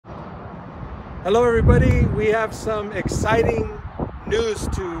Hello everybody, we have some exciting news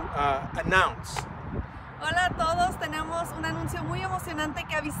to announce. Hola a todos, tenemos un anuncio muy emocionante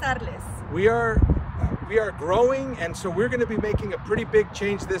que avisarles. We are growing, and so we're going to be making a pretty big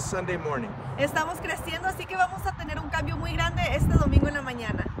change this Sunday morning. Estamos creciendo, así que vamos a tener un cambio muy grande este domingo en la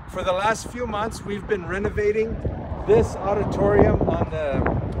mañana. For the last few months, we've been renovating this auditorium on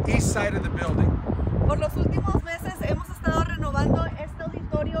the east side of the building. Por los últimos meses hemos estado renovando este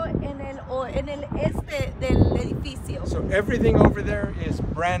auditorio en el este del edificio. So everything over there is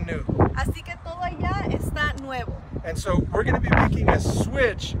brand new. Así que todo allá está nuevo. And so we're going to be making a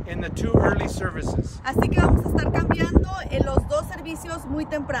switch in the 2 early services. Así que vamos a estar cambiando en los dos servicios muy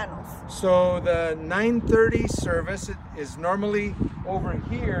tempranos. So the 9:30 service is normally over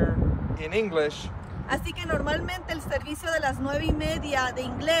here in English. Así que normalmente el servicio de las 9:30 de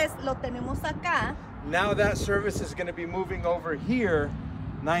inglés lo tenemos acá. Now that service is going to be moving over here,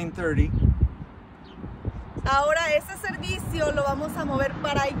 9:30. Ahora ese servicio lo vamos a mover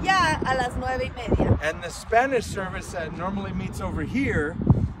para allá a las 9:30. And the Spanish service that normally meets over here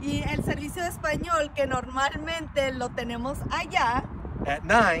Y el servicio de español que normalmente lo tenemos allá at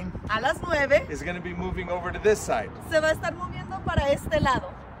 9 a las 9 is going to be moving over to this side. se va a estar moviendo para este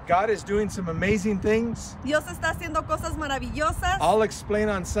lado. God is doing some amazing things. Dios está haciendo cosas maravillosas. I'll explain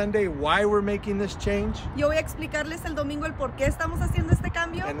on Sunday why we're making this change Yo voy a explicarles el domingo el por qué estamos haciendo este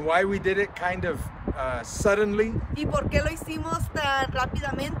cambio and why we did it kind of suddenly. y por qué lo hicimos tan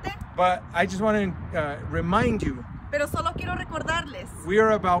rápidamente. But I just want to remind you, Pero solo quiero recordarles, we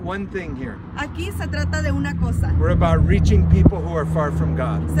are about one thing here. aquí se trata de una cosa. We're about reaching people who are far from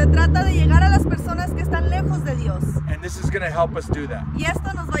God. Se trata de llegar a las personas que están lejos de Dios. And this is going to help us do that. Y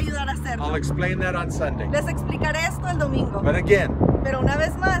esto nos va a ayudar a hacerlo. I'll explain that on Sunday. Les explicaré esto el domingo. But again, Pero una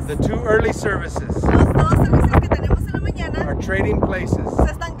vez más, the 2 early services los dos servicios que tenemos en la mañana are trading places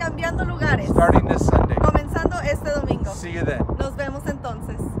se están cambiando lugares. starting this Sunday. Comenzando este domingo. See you then. Nos vemos